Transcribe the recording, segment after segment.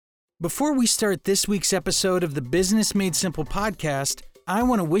Before we start this week's episode of the Business Made Simple podcast, I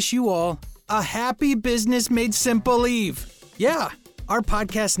want to wish you all a happy Business Made Simple Eve. Yeah, our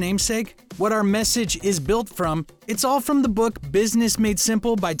podcast namesake, what our message is built from, it's all from the book Business Made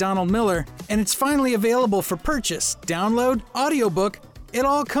Simple by Donald Miller, and it's finally available for purchase, download, audiobook. It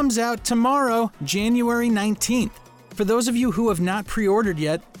all comes out tomorrow, January 19th. For those of you who have not pre-ordered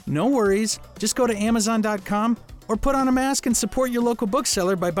yet, no worries. Just go to Amazon.com or put on a mask and support your local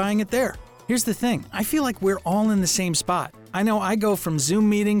bookseller by buying it there. Here's the thing. I feel like we're all in the same spot. I know I go from Zoom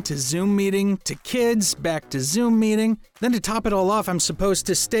meeting to kids, back to Zoom meeting. Then to top it all off, I'm supposed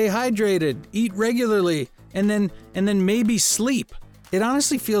to stay hydrated, eat regularly, and then maybe sleep. It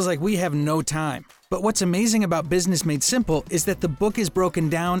honestly feels like we have no time. But what's amazing about Business Made Simple is that the book is broken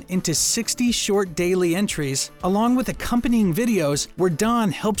down into 60 short daily entries, along with accompanying videos where Don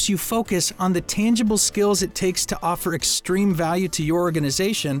helps you focus on the tangible skills it takes to offer extreme value to your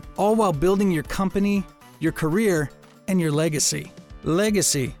organization, all while building your company, your career, and your legacy.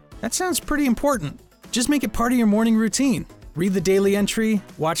 Legacy. That sounds pretty important. Just make it part of your morning routine. Read the daily entry,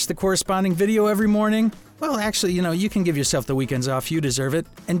 watch the corresponding video every morning. Well, actually, you can give yourself the weekends off. You deserve it.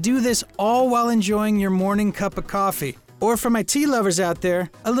 And do this all while enjoying your morning cup of coffee. Or for my tea lovers out there,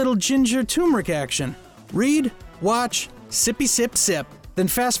 a little ginger turmeric action. Read, watch, sippy sip sip. Then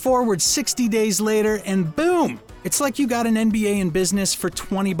fast forward 60 days later and boom! It's like you got an MBA in business for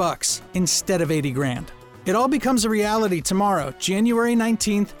 $20 instead of 80 grand. It all becomes a reality tomorrow, January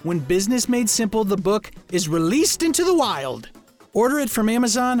 19th, when Business Made Simple, the book, is released into the wild. Order it from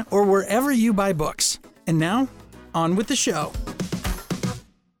Amazon or wherever you buy books. And now, on with the show.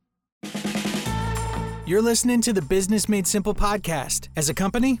 You're listening to the Business Made Simple podcast. As a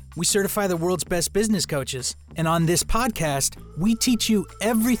company, we certify the world's best business coaches. And on this podcast, we teach you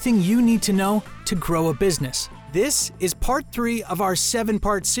everything you need to know to grow a business. This is part 3 of our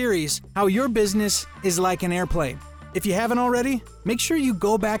 7-part series, How Your Business is Like an Airplane. If you haven't already, make sure you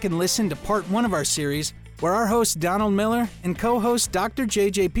go back and listen to part 1 of our series, where our host Donald Miller and co-host Dr.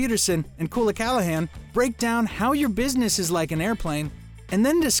 J.J. Peterson and Kula Callahan break down how your business is like an airplane, and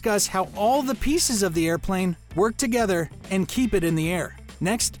then discuss how all the pieces of the airplane work together and keep it in the air.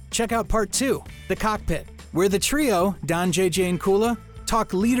 Next, check out part 2, The Cockpit, where the trio, Don, J.J., and Kula,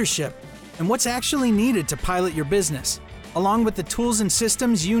 talk leadership and what's actually needed to pilot your business, along with the tools and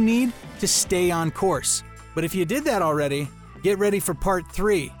systems you need to stay on course. But if you did that already, get ready for part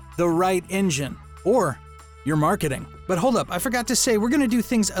 3, The Right Engine, or your marketing. But hold up, I forgot to say, we're going to do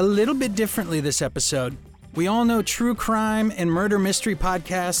things a little bit differently this episode. We all know true crime and murder mystery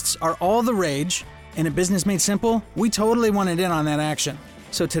podcasts are all the rage, and at Business Made Simple, we totally wanted in on that action.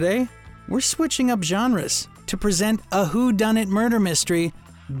 So today, we're switching up genres to present a whodunit murder mystery,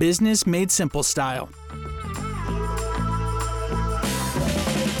 Business Made Simple style.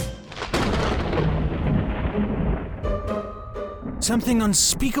 Something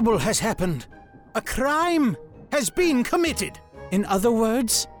unspeakable has happened. A crime has been committed. In other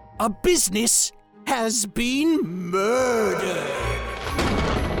words, a business has been murdered.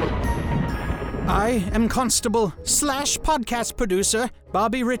 I am Constable / podcast producer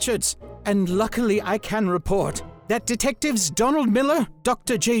Bobby Richards, and luckily I can report that detectives Donald Miller,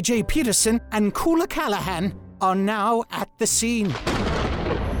 Dr. J.J. Peterson, and Kula Callahan are now at the scene,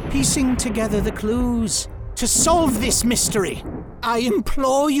 piecing together the clues to solve this mystery. I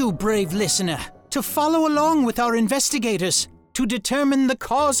implore you, brave listener, to follow along with our investigators to determine the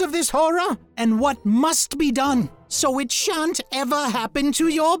cause of this horror and what must be done so it shan't ever happen to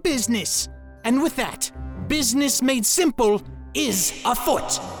your business. And with that, Business Made Simple is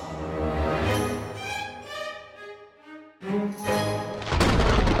afoot.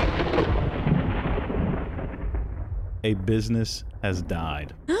 A business has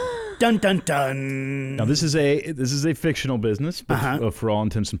died. Dun dun dun. Now this is a fictional business, but for all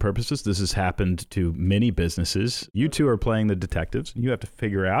intents and purposes, this has happened to many businesses. You two are playing the detectives. You have to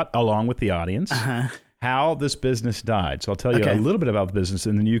figure out, along with the audience, how this business died. So I'll tell you a little bit about the business,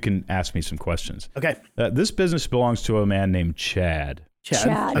 and then you can ask me some questions. Okay. This business belongs to a man named Chad.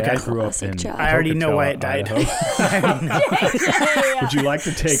 Chad. Okay. Grew up in I already know why it died. Would you like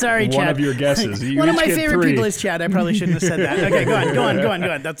to take one of your guesses? One of my favorite people is Chad. I probably shouldn't have said that. Okay, go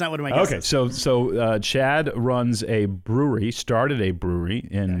on. That's not one of my guesses. Okay, so Chad runs a brewery, started a brewery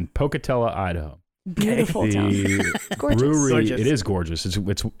in Pocatello, Idaho. Beautiful town. Gorgeous. Brewery, Gorgeous. it is gorgeous.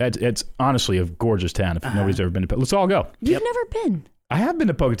 It's honestly a gorgeous town. If nobody's ever been to, let's all go. You've never been. I have been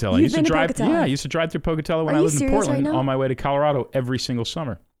to Pocatello. You've been to Pocatello? Yeah, I used to drive through Pocatello when Are I you lived in serious Portland right now? on my way to Colorado every single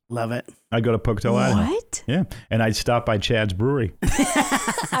summer. Love it. I'd go to Pocatello Island. What? Yeah. And I'd stop by Chad's Brewery.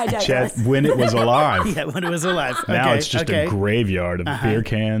 I digress. Chad, when it was alive. Yeah, when it was alive. Now Okay, it's just okay. a graveyard of beer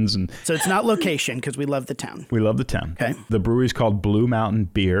cans. And So it's not location because we love the town. we love the town. Okay. The brewery's called Blue Mountain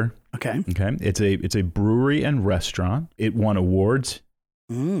Beer. Okay. Okay. It's a brewery and restaurant. It won awards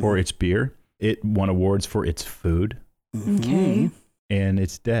for its beer. It won awards for its food. Okay. And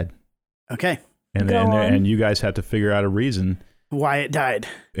it's dead. Okay. And and you guys have to figure out a reason Why it died.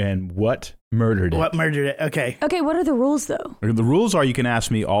 and what murdered it. What murdered it? Okay. Okay, what are the rules though? The rules are you can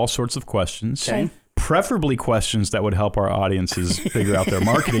ask me all sorts of questions. Okay. Preferably questions that would help our audiences figure out their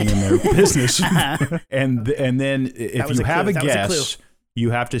marketing and their business. and then if was you a have clue. a That was a guess,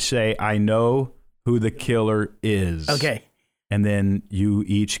 you have to say, I know who the killer is. Okay. And then you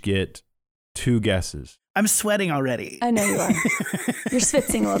each get 2 guesses. I'm sweating already. I know you are. You're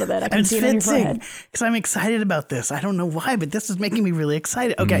schwitzing a little bit. I can I'm see it on your forehead. because I'm excited about this. I don't know why, but this is making me really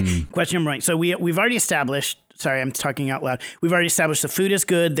excited. Okay, question number 1. So we've already established. Sorry, I'm talking out loud. We've already established the food is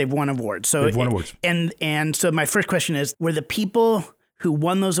good. They've won awards. So They've won awards. And so my first question is: were the people who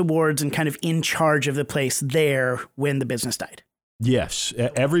won those awards and kind of in charge of the place there when the business died? Yes.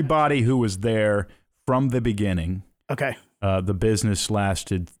 Everybody who was there from the beginning, Okay. the business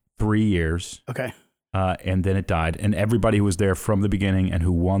lasted 3 years. Okay. And then it died. And everybody who was there from the beginning and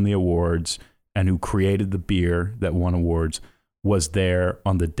who won the awards and who created the beer that won awards was there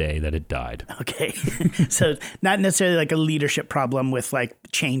on the day that it died. Okay. So not necessarily like a leadership problem with like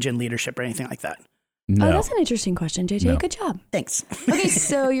change in leadership or anything like that. No. Oh, that's an interesting question, JJ. No. Good job. Thanks. Okay,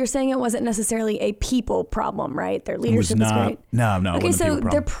 so you're saying it wasn't necessarily a people problem, right? Their it was leadership is not. great. No, it Okay, wasn't a so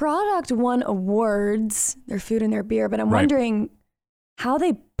people their problem. product won awards, their food and their beer, but I'm Right. wondering how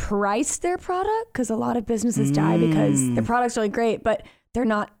they priced their product, because a lot of businesses die because their product's really great, but they're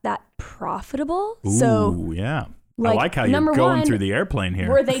not that profitable. So Ooh, yeah. like, I like how you're number going one, through the airplane here.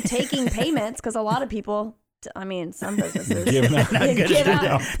 were they taking payments? Because a lot of people, I mean, some businesses Giving up. give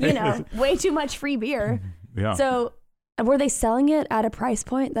out, way too much free beer. Yeah. So were they selling it at a price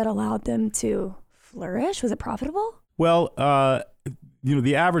point that allowed them to flourish? Was it profitable? Well,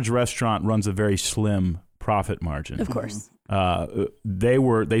 the average restaurant runs a very slim profit margin. Of course.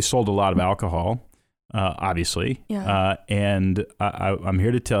 They sold a lot of alcohol, obviously. Yeah. And I'm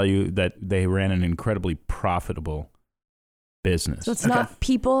here to tell you that they ran an incredibly profitable business. So it's not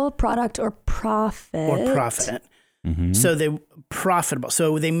people, product, or profit. Or profit. Mhm. So they profitable.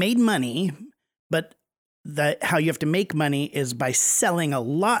 So they made money, but how you have to make money is by selling a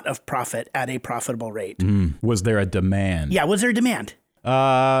lot of profit at a profitable rate. Was there a demand? Yeah. Was there demand?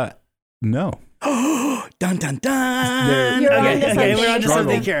 No. Dun, dun, dun. You're on Okay, to okay, something. we're on to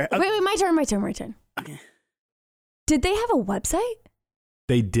something Struggle. here. Wait, my turn. Okay. Did they have a website?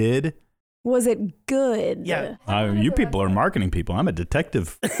 They did. Was it good? Yeah. You people are marketing people. I'm a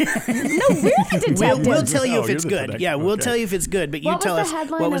detective. No, we're the detectives. We'll tell you Oh, if you're it's the good. detective. Yeah, we'll Okay. tell you if it's good, but you What tell was us the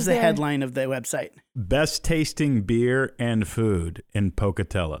headline what was of the their- headline of the website. Best tasting beer and food in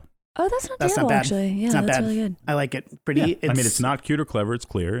Pocatello. Oh, that's not That's terrible, not bad. actually. Yeah, It's not that's bad. really good. I like it. Pretty. It's not cute or clever. It's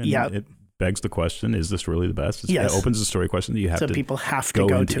clear. And Yeah. it begs the question, is this really the best? Yes. It opens the story question that you have So to people have to go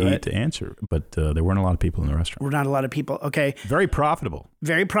go into to eat it. to answer. But there weren't a lot of people in the restaurant. We're not a lot of people. Okay. Very profitable.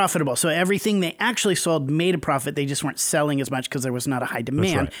 Very profitable. So everything they actually sold made a profit. They just weren't selling as much because there was not a high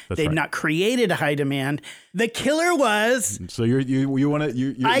demand. That's They'd right. not created a high demand. The killer was So you want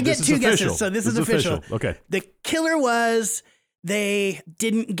to I get this is 2 official. guesses. So this is official. Okay. The killer was they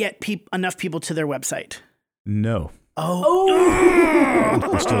didn't get enough people to their website. No. Oh.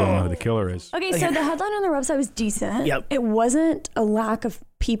 I still don't know who the killer is. Okay, so the headline on their website was decent. Yep. It wasn't a lack of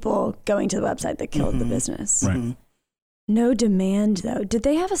people going to the website that killed the business. Right. No demand, though. Did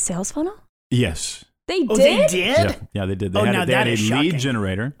they have a sales funnel? Yes. They Oh, did? they did? Yeah, they did. They Oh, had, now they had that a is lead shocking.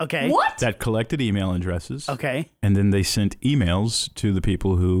 generator Okay. What? that collected email addresses. Okay. And then they sent emails to the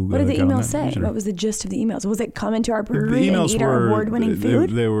people who What did the got on emails that say? newsletter. What was the gist of the emails? Was it come into our The brewery and emails eat our were award-winning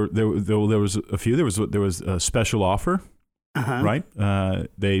food? there was a few. There was a special offer, Uh-huh. right?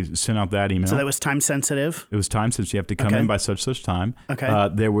 They sent out that email. So that was time sensitive. It was time since you have to come Okay. in by such time. Okay.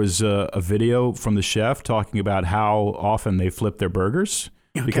 There was a video from the chef talking about how often they flip their burgers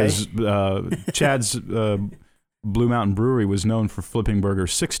because Chad's Blue Mountain Brewery was known for flipping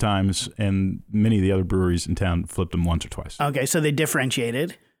burgers 6 times, and many of the other breweries in town flipped them once or twice. Okay. So they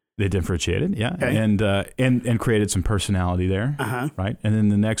differentiated. They differentiated, yeah, Okay. and created some personality there, Uh-huh. right? And then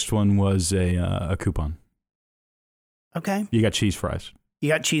the next one was a coupon. Okay. You got cheese fries. You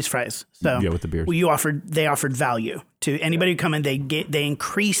got cheese fries. So Yeah, with the beers. they offered value to anybody who come in. They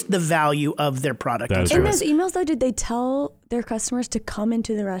increased the value of their product. That is In right. those emails, though, did they tell their customers to come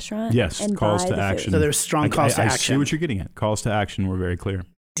into the restaurant Yes, and calls buy to the action. food? So there's strong calls to I action. see what you're getting at. Calls to action were very clear.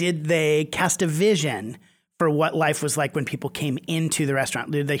 did they cast a vision for what life was like when people came into the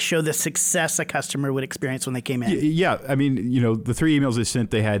restaurant? Did they show the success a customer would experience when they came in? Yeah. I mean, the 3 emails they sent,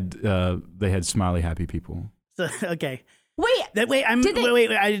 they had smiley, happy people. So, okay. Wait. I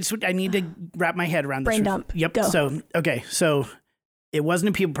need to wrap my head around this. Brain dump. Yep. Go. So it wasn't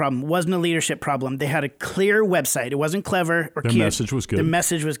a people problem. It wasn't a leadership problem. They had a clear website. It wasn't clever or cute. The message was good. The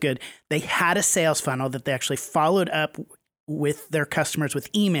message was good. They had a sales funnel that they actually followed up with their customers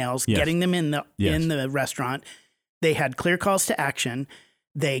with emails, getting them in the restaurant. They had clear calls to action.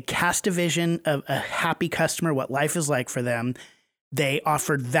 They cast a vision of a happy customer, what life is like for them. They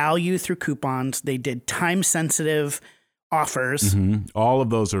offered value through coupons. They did time-sensitive offers. Mm-hmm. All of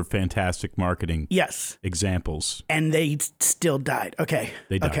those are fantastic marketing examples. And they still died. Okay.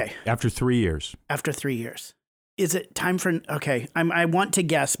 They died. Okay. After 3 years. After 3 years. Is it time for... Okay. I want to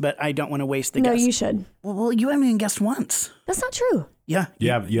guess, but I don't want to waste the guess. No, you should. Well, you haven't even guessed once. That's not true. Yeah.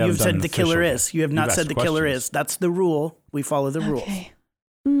 You've said the killer is. You have not said the killer is. That's the rule. We follow the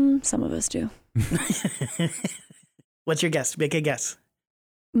rules. Some of us do. What's your guess? Make a guess.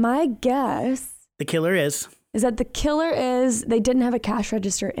 My guess... The killer is that the killer is they didn't have a cash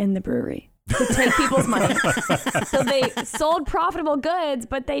register in the brewery to take people's money. So they sold profitable goods,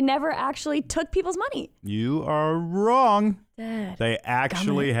 but they never actually took people's money. You are wrong. Dad, they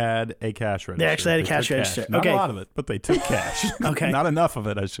actually had a cash register. They actually had a cash register. Not a lot of it, but they took cash. Okay. Not enough of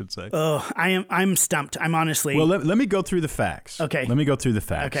it, I should say. Oh, I'm stumped. I'm honestly... Well, let me go through the facts. Okay. Let me go through the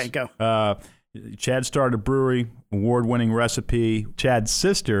facts. Okay, go. Chad started a brewery, award-winning recipe. Chad's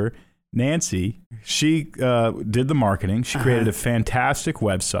sister... Nancy, she did the marketing. She created a fantastic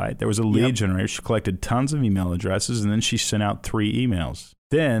website. There was a lead generator. She collected tons of email addresses, and then she sent out 3 emails.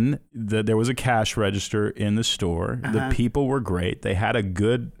 Then there was a cash register in the store. The people were great. They had a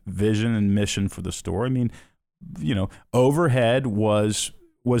good vision and mission for the store. I mean, overhead was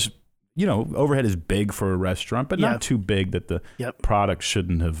overhead is big for a restaurant, but not too big that the product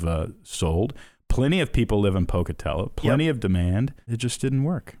shouldn't have sold. Plenty of people live in Pocatello. Plenty of demand. It just didn't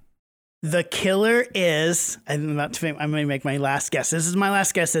work. The killer is, I'm going to make my last guess. This is my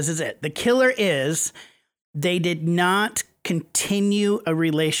last guess. This is it. The killer is they did not continue a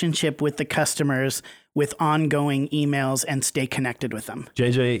relationship with the customers with ongoing emails and stay connected with them.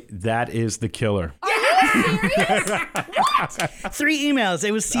 JJ, that is the killer. Are you serious? What? 3 emails.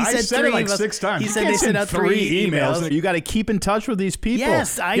 I said it like 6 times. He said they sent out 3 emails. You got to keep in touch with these people.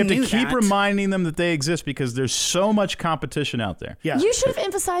 Yes, I knew that. You have to keep reminding them that they exist because there's so much competition out there. Yeah. You should have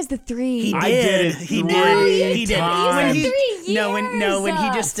emphasized the 3. He did. I did it. He did. When he, 3 years. when he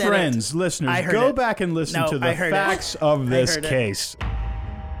just said Friends, listeners, go back and listen to the facts of this case.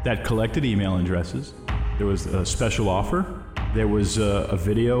 That collected email addresses. There was a special offer. There was a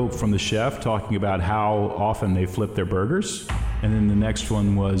video from the chef talking about how often they flip their burgers. And then the next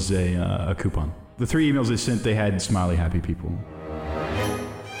one was a coupon. The 3 emails they sent, they had smiley, happy people.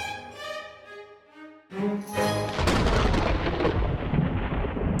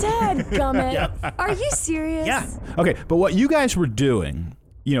 Dadgummit. Are you serious? Yeah. Okay, but what you guys were doing,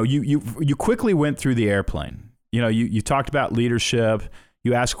 you quickly went through the airplane. You talked about leadership.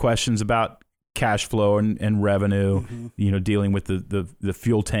 You asked questions about cash flow and revenue, dealing with the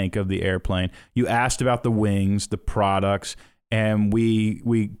fuel tank of the airplane. You asked about the wings, the products, and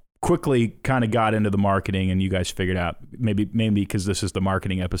we quickly kind of got into the marketing, and you guys figured out, maybe because this is the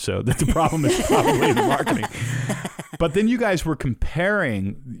marketing episode, that the problem is probably the marketing. But then you guys were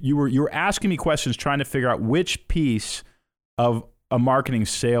comparing, you were asking me questions trying to figure out which piece of a marketing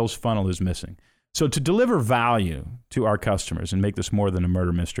sales funnel is missing. So to deliver value to our customers and make this more than a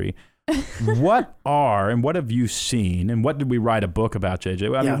murder mystery, what have you seen, and what did we write a book about,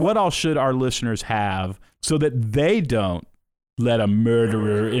 JJ? I mean, what else should our listeners have so that they don't let a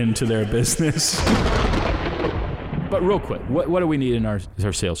murderer into their business? But real quick, what do we need in our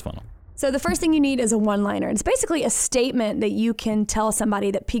sales funnel? So the first thing you need is a one-liner. It's basically a statement that you can tell somebody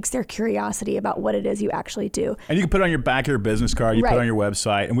that piques their curiosity about what it is you actually do. And you can put it on your back of your business card, you put it on your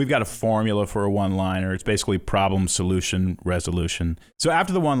website, and we've got a formula for a one-liner. It's basically problem, solution, resolution. So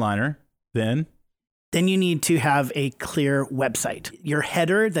after the one-liner, then you need to have a clear website. The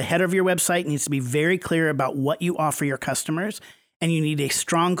header of your website needs to be very clear about what you offer your customers, and you need a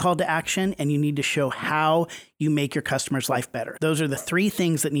strong call to action, and you need to show how you make your customer's life better. Those are the 3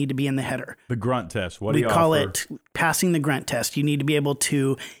 things that need to be in the header. The grunt test. What do you offer? We call it passing the grunt test. You need to be able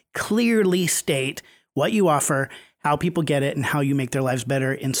to clearly state what you offer, how people get it, and how you make their lives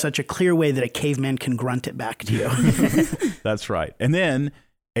better in such a clear way that a caveman can grunt it back to you. That's right. And then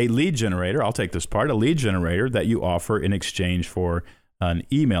a lead generator, I'll take this part, a lead generator that you offer in exchange for an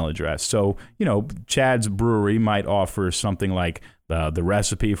email address. So, Chad's Brewery might offer something like the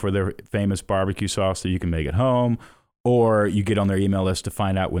recipe for their famous barbecue sauce that you can make at home, or you get on their email list to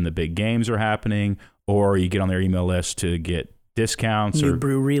find out when the big games are happening, or you get on their email list to get discounts new or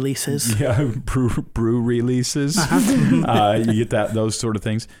brew releases. Yeah, brew releases. You get those sort of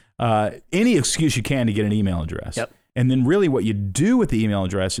things. Any excuse you can to get an email address. Yep. And then really what you do with the email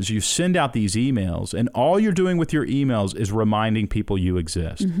address is you send out these emails, and all you're doing with your emails is reminding people you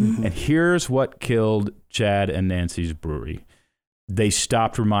exist. Mm-hmm. And here's what killed Chad and Nancy's brewery. They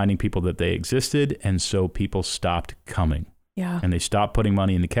stopped reminding people that they existed, and so people stopped coming. Yeah. And they stopped putting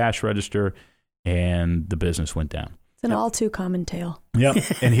money in the cash register, and the business went down. It's an all too common tale. Yep.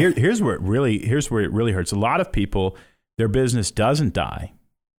 And here's where it really hurts. A lot of people, their business doesn't die,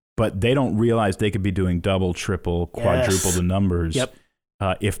 but they don't realize they could be doing double, triple, quadruple the numbers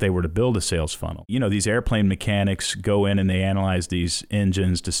if they were to build a sales funnel. These airplane mechanics go in and they analyze these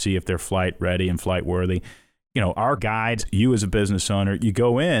engines to see if they're flight ready and flight worthy. Our guides, you as a business owner, you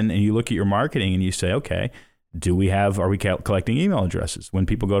go in and you look at your marketing and you say, okay, are we collecting email addresses? When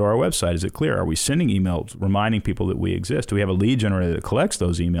people go to our website, is it clear? Are we sending emails reminding people that we exist? Do we have a lead generator that collects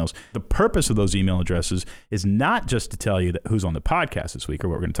those emails? The purpose of those email addresses is not just to tell you who's on the podcast this week or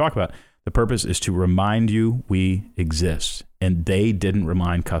what we're going to talk about. The purpose is to remind you we exist. And they didn't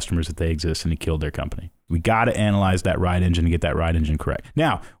remind customers that they exist, and it killed their company. We got to analyze that ride engine and get that ride engine correct.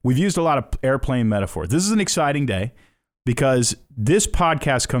 Now, we've used a lot of airplane metaphors. This is an exciting day because this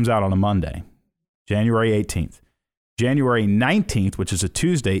podcast comes out on a Monday, January 18th. January 19th, which is a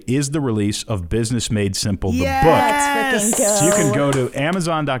Tuesday, is the release of Business Made Simple, the book. Let's freaking go. So you can go to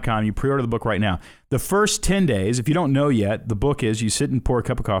Amazon.com, you pre-order the book right now. The first 10 days, if you don't know yet, the book is you sit and pour a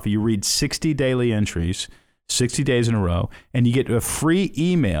cup of coffee, you read 60 daily entries, 60 days in a row, and you get a free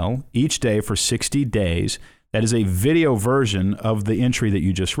email each day for 60 days. That is a video version of the entry that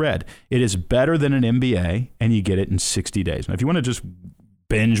you just read. It is better than an MBA, and you get it in 60 days. Now, if you want to just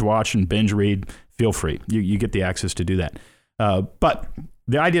binge watch and binge read, feel free. You get the access to do that. But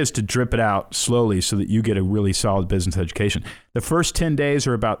the idea is to drip it out slowly so that you get a really solid business education. The first 10 days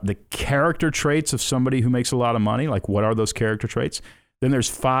are about the character traits of somebody who makes a lot of money. Like, what are those character traits? Then there's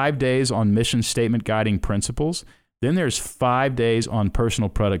 5 days on mission statement guiding principles. Then there's 5 days on personal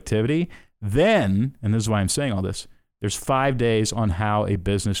productivity. Then, and this is why I'm saying all this, there's 5 days on how a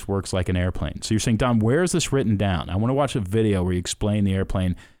business works like an airplane. So you're saying, Don, where is this written down? I want to watch a video where you explain the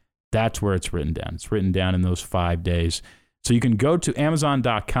airplane. That's where it's written down. It's written down in those 5 days. So you can go to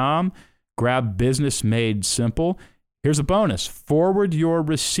Amazon.com, grab Business Made Simple. Here's a bonus. Forward your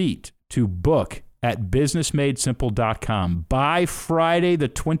receipt to book at businessmadesimple.com by Friday the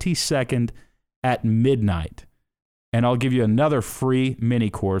 22nd at midnight. And I'll give you another free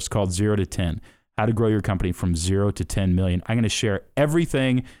mini course called 0 to 10, how to grow your company from 0 to 10 million. I'm going to share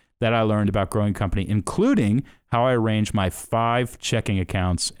everything that I learned about growing a company, including how I arrange my 5 checking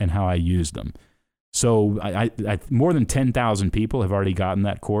accounts and how I use them. So I more than 10,000 people have already gotten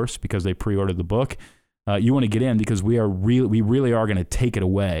that course because they pre-ordered the book. You want to get in because we really are going to take it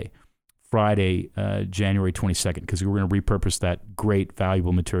away Friday, January 22nd, because we're going to repurpose that great,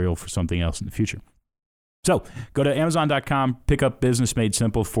 valuable material for something else in the future. So go to Amazon.com, pick up Business Made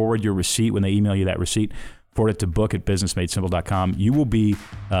Simple, forward your receipt when they email you that receipt. Forward it to book at businessmadesimple.com. You will be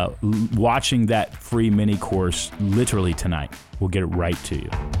watching that free mini course literally tonight. We'll get it right to you.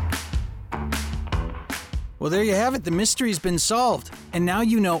 Well, there you have it. The mystery's been solved. And now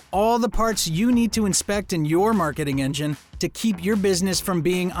you know all the parts you need to inspect in your marketing engine to keep your business from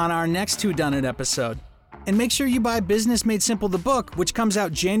being on our next Who Done It episode. And make sure you buy Business Made Simple, the book, which comes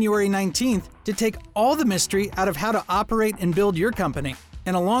out January 19th, to take all the mystery out of how to operate and build your company.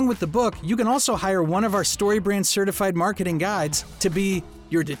 And along with the book, you can also hire one of our StoryBrand certified marketing guides to be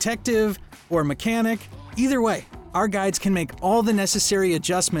your detective or mechanic. Either way, our guides can make all the necessary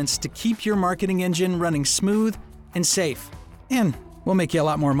adjustments to keep your marketing engine running smooth and safe. And we'll make you a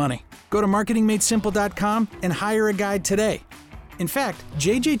lot more money. Go to marketingmadesimple.com and hire a guide today. In fact,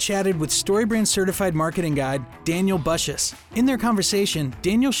 JJ chatted with StoryBrand certified marketing guide Daniel Bushes. In their conversation,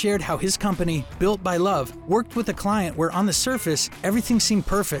 Daniel shared how his company, Built by Love, worked with a client where on the surface, everything seemed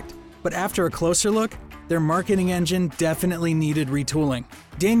perfect. But after a closer look, their marketing engine definitely needed retooling.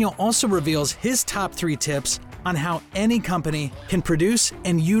 Daniel also reveals his top 3 tips on how any company can produce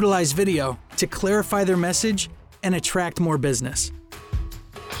and utilize video to clarify their message and attract more business.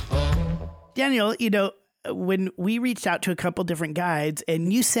 Daniel, when we reached out to a couple different guides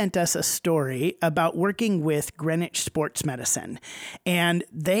and you sent us a story about working with Greenwich Sports Medicine, and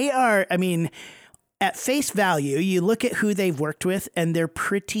they are, at face value, you look at who they've worked with and they're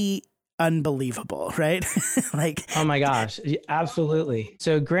pretty unbelievable, right? Like, oh my gosh, absolutely.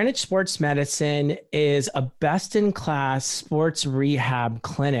 So Greenwich Sports Medicine is a best-in-class sports rehab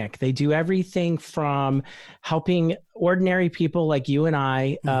clinic. They do everything from helping ordinary people like you and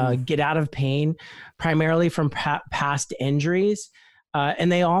I get out of pain, primarily from past injuries.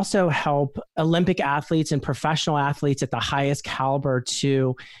 And they also help Olympic athletes and professional athletes at the highest caliber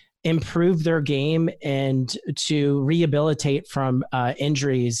to improve their game and to rehabilitate from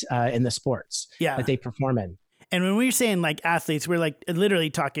injuries in the sports that they perform in. And when we're saying like athletes, we're like literally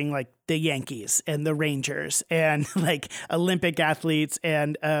talking like the Yankees and the Rangers and like Olympic athletes.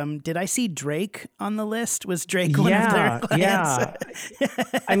 And did I see Drake on the list? Was Drake one of their clients?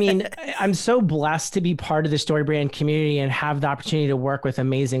 Yeah. I mean, I'm so blessed to be part of the StoryBrand community and have the opportunity to work with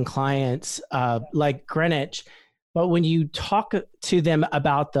amazing clients like Greenwich. But when you talk to them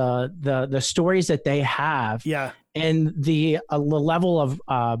about the stories that they have, and the level of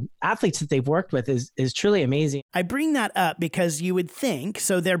athletes that they've worked with is truly amazing. I bring that up because you would think,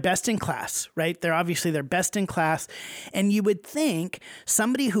 so they're best in class, right? They're best in class. And you would think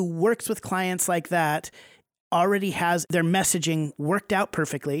somebody who works with clients like that already has their messaging worked out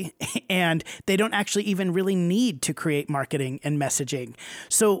perfectly, and they don't actually even really need to create marketing and messaging.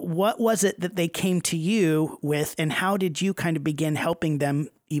 So what was it that they came to you with, and how did you kind of begin helping them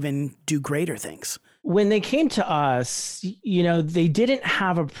even do greater things? When they came to us, they didn't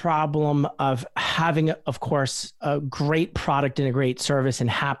have a problem of having, of course, a great product and a great service and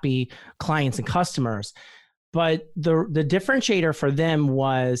happy clients and customers. But the differentiator for them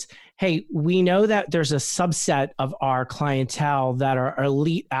was, hey, we know that there's a subset of our clientele that are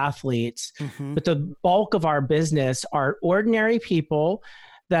elite athletes, but the bulk of our business are ordinary people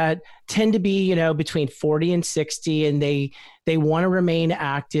that tend to be, between 40 and 60, and they want to remain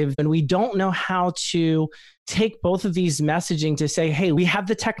active. And we don't know how to take both of these messaging to say, hey, we have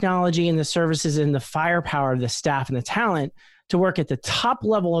the technology and the services and the firepower of the staff and the talent to work at the top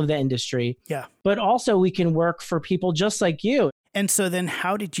level of the industry. Yeah. But also we can work for people just like you. And so then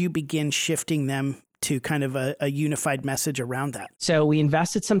how did you begin shifting them to kind of a unified message around that? So we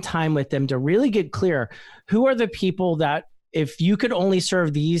invested some time with them to really get clear, who are the people that, if you could only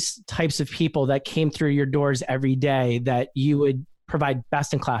serve these types of people that came through your doors every day, that you would provide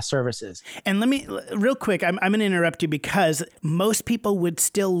best-in-class services. And let me, real quick, I'm going to interrupt you because most people would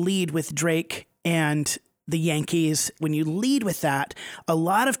still lead with Drake and the Yankees. When you lead with that, a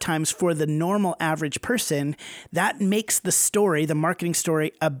lot of times for the normal average person, that makes the story, the marketing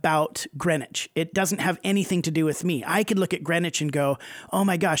story, about Greenwich. It doesn't have anything to do with me. I could look at Greenwich and go, oh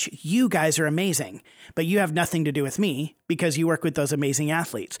my gosh, you guys are amazing, but you have nothing to do with me because you work with those amazing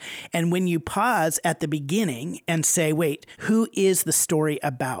athletes. And when you pause at the beginning and say, wait, who is the story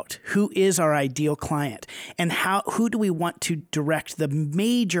about? Who is our ideal client? And who do we want to direct the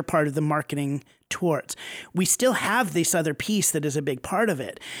major part of the marketing towards? We still have this other piece that is a big part of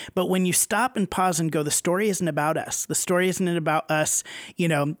it. But when you stop and pause and go, the story isn't about us. The story isn't about us,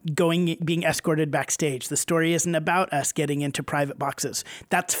 being escorted backstage. The story isn't about us getting into private boxes.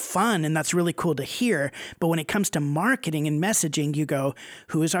 That's fun and that's really cool to hear. But when it comes to marketing and messaging, you go,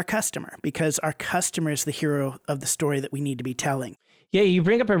 who is our customer? Because our customer is the hero of the story that we need to be telling. Yeah, you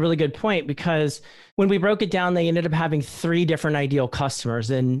bring up a really good point, because when we broke it down, they ended up having 3 different ideal customers.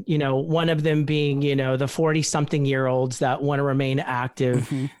 And, one of them being, the 40-something-year-olds that want to remain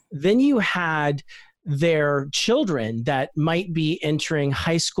active. Then you had their children that might be entering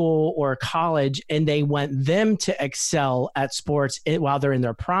high school or college, and they want them to excel at sports while they're in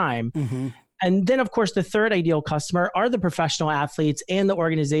their prime. And then, of course, the third ideal customer are the professional athletes and the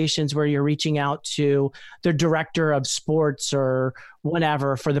organizations where you're reaching out to the director of sports or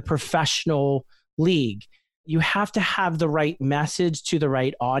whatever for the professional league. You have to have the right message to the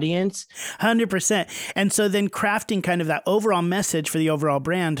right audience. 100%. And so then crafting kind of that overall message for the overall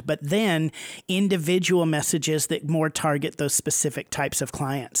brand, but then individual messages that more target those specific types of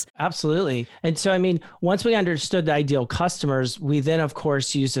clients. Absolutely. And so, once we understood the ideal customers, we then, of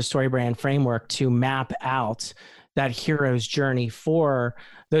course, used the StoryBrand framework to map out that hero's journey for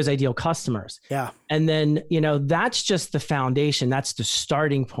those ideal customers. Yeah. And then, that's just the foundation. That's the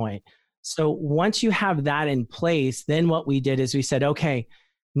starting point. So once you have that in place, then what we did is we said, okay,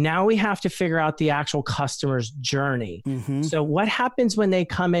 now we have to figure out the actual customer's journey. So what happens when they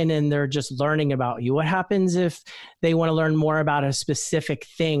come in and they're just learning about you? What happens if they want to learn more about a specific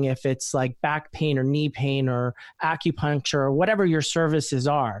thing, if it's like back pain or knee pain or acupuncture or whatever your services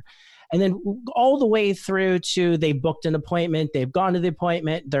are? And then all the way through to they booked an appointment, they've gone to the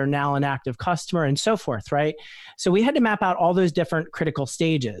appointment, they're now an active customer and so forth, right? So we had to map out all those different critical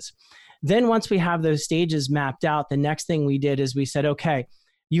stages. Then once we have those stages mapped out, the next thing we did is we said, okay,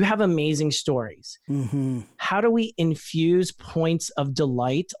 you have amazing stories. Mm-hmm. How do we infuse points of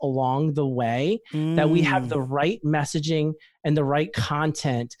delight along the way that we have the right messaging and the right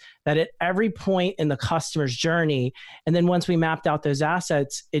content that at every point in the customer's journey, and then once we mapped out those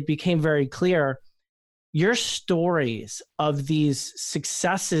assets, it became very clear your stories of these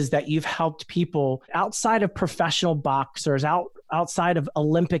successes that you've helped people outside of professional boxers, outside of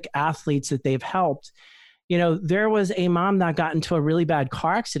Olympic athletes that they've helped. You know, there was a mom that got into a really bad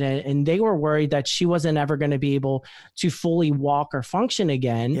car accident and they were worried that she wasn't ever going to be able to fully walk or function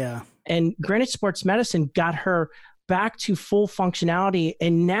again. Yeah. And Greenwich Sports Medicine got her back to full functionality.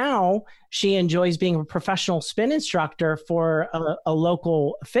 And now she enjoys being a professional spin instructor for a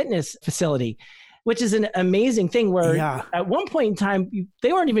local fitness facility, which is an amazing thing where at one point in time,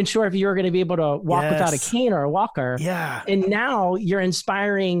 they weren't even sure if you were going to be able to walk without a cane or a walker. Yeah. And now you're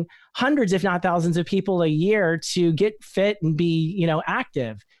inspiring hundreds, if not thousands of people a year to get fit and be, you know,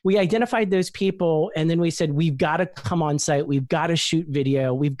 active. We identified those people and then we said, we've got to come on site. We've got to shoot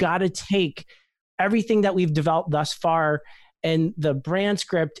video. We've got to take everything that we've developed thus far and the brand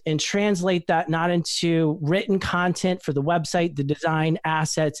script and translate that not into written content for the website, the design,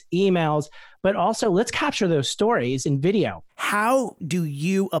 assets, emails, but also let's capture those stories in video. How do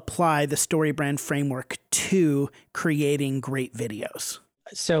you apply the StoryBrand framework to creating great videos?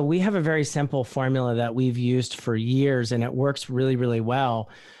 So we have a very simple formula that we've used for years and it works really, really well.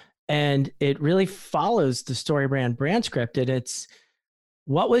 And it really follows the StoryBrand brand script. And it's,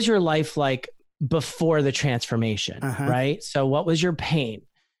 what was your life like before the transformation, right? So what was your pain?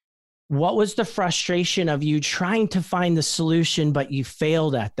 What was the frustration of you trying to find the solution, but you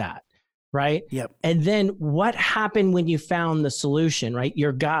failed at that, right? Yep. And then what happened when you found the solution, right?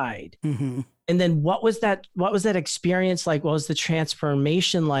 Your guide. Mm-hmm. And then what was that experience like? What was the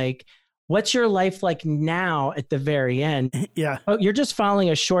transformation like? What's your life like now at the very end? Yeah. Oh, you're just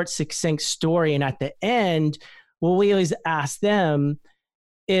following a short, succinct story. And at the end, well, we always ask them,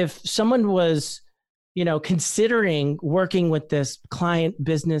 if someone was, you know, considering working with this client,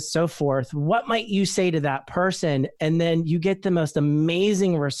 business, so forth, what might you say to that person? And then you get the most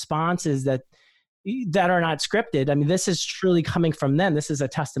amazing responses that are not scripted. I mean, this is truly coming from them. This is a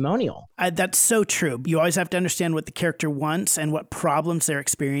testimonial. That's so true. You always have to understand what the character wants and what problems they're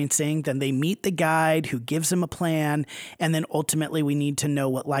experiencing. Then they meet the guide who gives them a plan. And then ultimately we need to know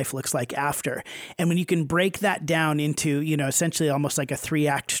what life looks like after. And when you can break that down into, you know, essentially almost like a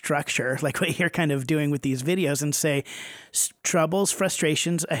 3-act structure, like what you're kind of doing with these videos, and say troubles,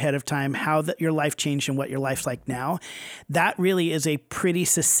 frustrations ahead of time, how your life changed and what your life's like now, that really is a pretty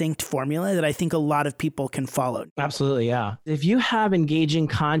succinct formula that I think a lot of people can follow. Absolutely, yeah. If you have engaging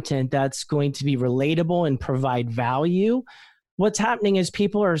content that's going to be relatable and provide value, what's happening is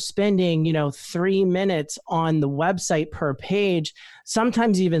people are spending, you know, 3 minutes on the website per page,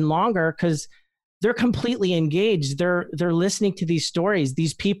 sometimes even longer, because they're completely engaged. They're listening to these stories.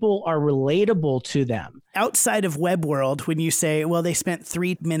 These people are relatable to them. Outside of web world, when you say, well, they spent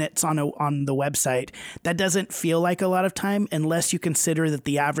 3 minutes on the website, that doesn't feel like a lot of time unless you consider that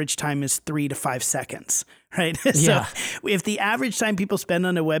the average time is 3 to 5 seconds, right? Yeah. So if the average time people spend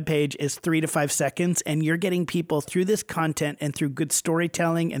on a web page is 3 to 5 seconds, and you're getting people through this content and through good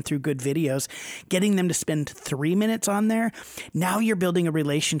storytelling and through good videos, getting them to spend 3 minutes on there, now you're building a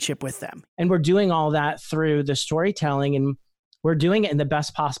relationship with them. And we're doing all that through the storytelling, and we're doing it in the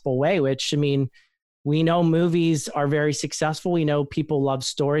best possible way, which, I mean, we know movies are very successful. We know people love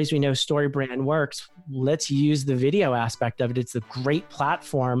stories. We know StoryBrand works. Let's use the video aspect of it. It's a great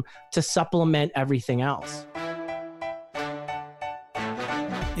platform to supplement everything else.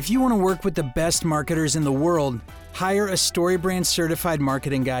 If you want to work with the best marketers in the world, hire a StoryBrand certified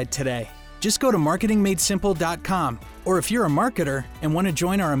marketing guide today. Just go to marketingmadesimple.com. Or if you're a marketer and want to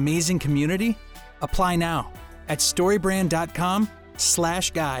join our amazing community, apply now at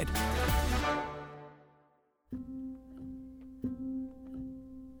storybrand.com/guide.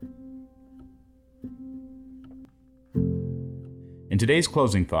 In today's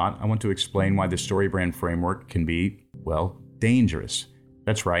closing thought, I want to explain why the StoryBrand framework can be, well, dangerous.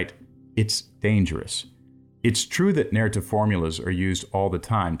 That's right, it's dangerous. It's true that narrative formulas are used all the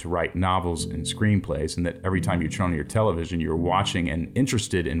time to write novels and screenplays, and that every time you turn on your television, you're watching and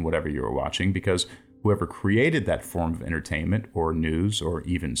interested in whatever you're watching because whoever created that form of entertainment or news or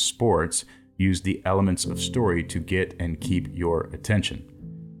even sports used the elements of story to get and keep your attention.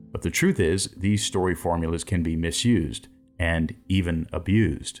 But the truth is, these story formulas can be misused and even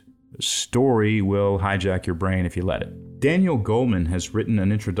abused. Story will hijack your brain if you let it. Daniel Goleman has written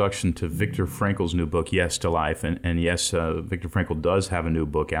an introduction to Viktor Frankl's new book, Yes to Life. And yes, Viktor Frankl does have a new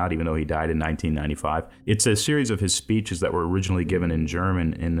book out, even though he died in 1995. It's a series of his speeches that were originally given in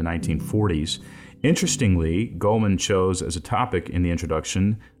German in the 1940s. Interestingly, Goleman chose as a topic in the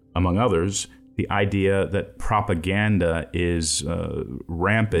introduction, among others, the idea that propaganda is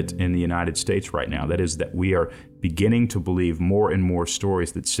rampant in the United States right now. That is, that we are beginning to believe more and more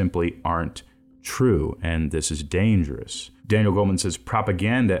stories that simply aren't true, and this is dangerous. Daniel Goleman says,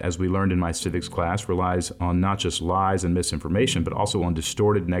 propaganda, as we learned in my civics class, relies on not just lies and misinformation, but also on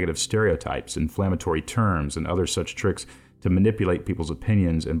distorted negative stereotypes, inflammatory terms, and other such tricks to manipulate people's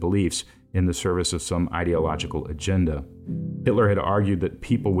opinions and beliefs in the service of some ideological agenda. Hitler had argued that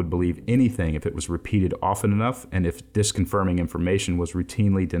people would believe anything if it was repeated often enough and if disconfirming information was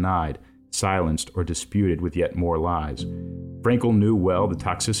routinely denied, silenced, or disputed with yet more lies. Frankl knew well the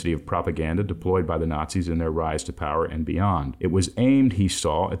toxicity of propaganda deployed by the Nazis in their rise to power and beyond. It was aimed, he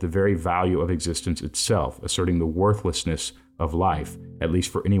saw, at the very value of existence itself, asserting the worthlessness of life, at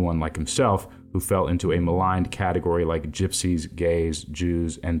least for anyone like himself who fell into a maligned category like gypsies, gays,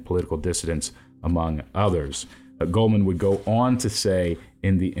 Jews, and political dissidents, among others. Goleman would go on to say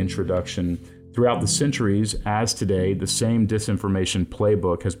in the introduction, throughout the centuries, as today, the same disinformation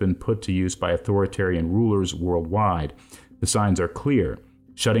playbook has been put to use by authoritarian rulers worldwide. The signs are clear: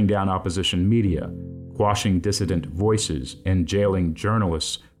 shutting down opposition media, quashing dissident voices, and jailing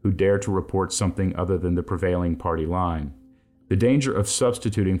journalists who dare to report something other than the prevailing party line. The danger of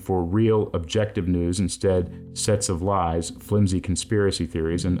substituting for real, objective news instead sets of lies, flimsy conspiracy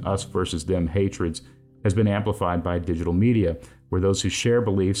theories, and us versus them hatreds has been amplified by digital media, where those who share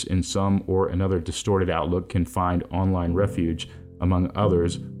beliefs in some or another distorted outlook can find online refuge, among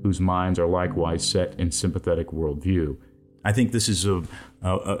others whose minds are likewise set in sympathetic worldview. I think this is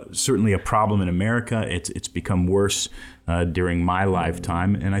certainly a problem in America. It's become worse during my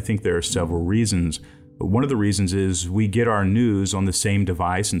lifetime, and I think there are several reasons. But one of the reasons is we get our news on the same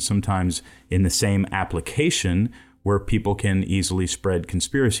device and sometimes in the same application where people can easily spread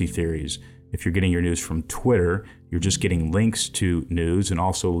conspiracy theories. If you're getting your news from Twitter, you're just getting links to news and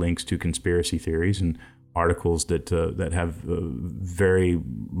also links to conspiracy theories and articles that have very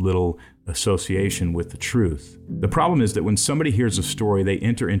little association with the truth. The problem is that when somebody hears a story, they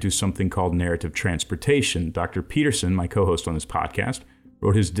enter into something called narrative transportation. Dr. Peterson, my co-host on this podcast,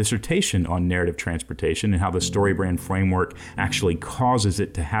 wrote his dissertation on narrative transportation and how the StoryBrand framework actually causes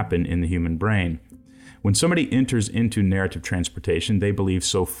it to happen in the human brain. When somebody enters into narrative transportation, they believe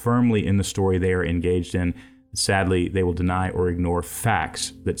so firmly in the story they are engaged in, sadly, they will deny or ignore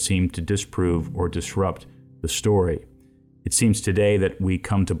facts that seem to disprove or disrupt the story. It seems today that we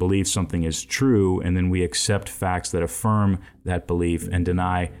come to believe something is true, and then we accept facts that affirm that belief and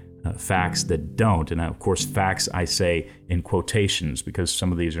deny facts that don't. And of course, facts I say in quotations because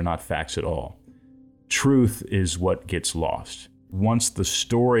some of these are not facts at all. Truth is what gets lost. Once the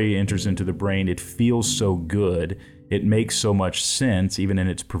story enters into the brain, it feels so good, it makes so much sense, even in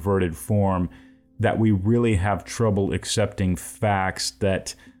its perverted form, that we really have trouble accepting facts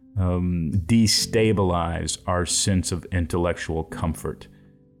that destabilize our sense of intellectual comfort.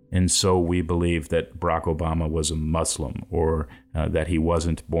 And so we believe that Barack Obama was a Muslim, or that he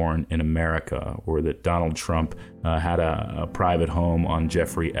wasn't born in America, or that Donald Trump had a private home on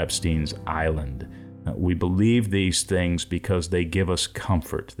Jeffrey Epstein's island. We believe these things because they give us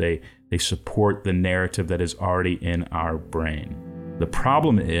comfort. They support the narrative that is already in our brain. The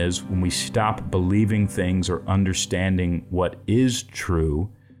problem is when we stop believing things or understanding what is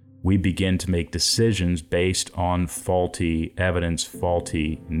true, we begin to make decisions based on faulty evidence,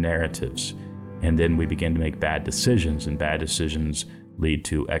 faulty narratives. And then we begin to make bad decisions, and bad decisions lead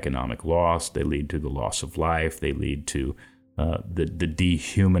to economic loss. They lead to the loss of life. They lead to the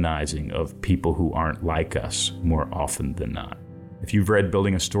dehumanizing of people who aren't like us more often than not. If you've read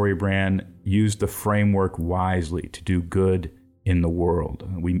Building a Story Brand, use the framework wisely to do good in the world.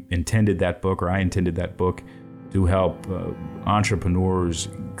 We intended that book, or I intended that book, to help entrepreneurs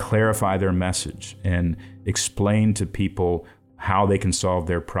clarify their message and explain to people how they can solve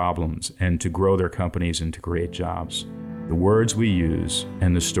their problems and to grow their companies and to create jobs. The words we use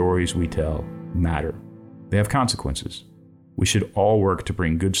and the stories we tell matter. They have consequences. We should all work to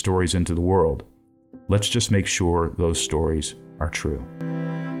bring good stories into the world. Let's just make sure those stories are true.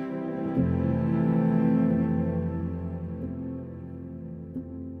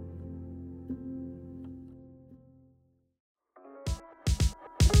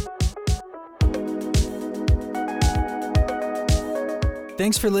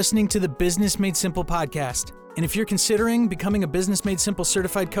 Thanks for listening to the Business Made Simple podcast. And if you're considering becoming a Business Made Simple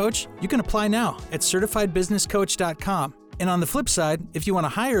certified coach, you can apply now at certifiedbusinesscoach.com. And on the flip side, if you want to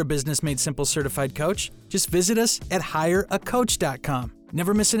hire a Business Made Simple certified coach, just visit us at hireacoach.com.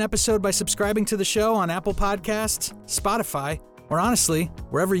 Never miss an episode by subscribing to the show on Apple Podcasts, Spotify, or honestly,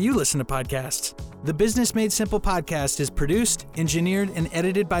 wherever you listen to podcasts. The Business Made Simple podcast is produced, engineered, and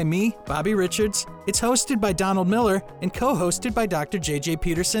edited by me, Bobby Richards. It's hosted by Donald Miller and co-hosted by Dr. J.J.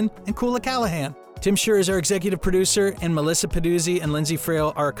 Peterson and Kula Callahan. Tim Schur is our executive producer, and Melissa Peduzzi and Lindsay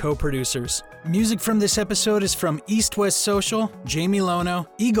Frail are co-producers. Music from this episode is from East West Social, Jamie Lono,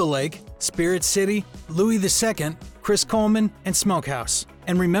 Eagle Lake, Spirit City, Louis II, Chris Coleman, and Smokehouse.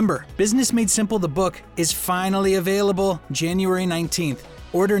 And remember, Business Made Simple, the book, is finally available January 19th.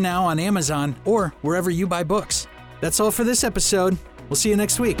 Order now on Amazon or wherever you buy books. That's all for this episode. We'll see you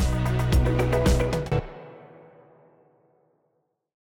next week.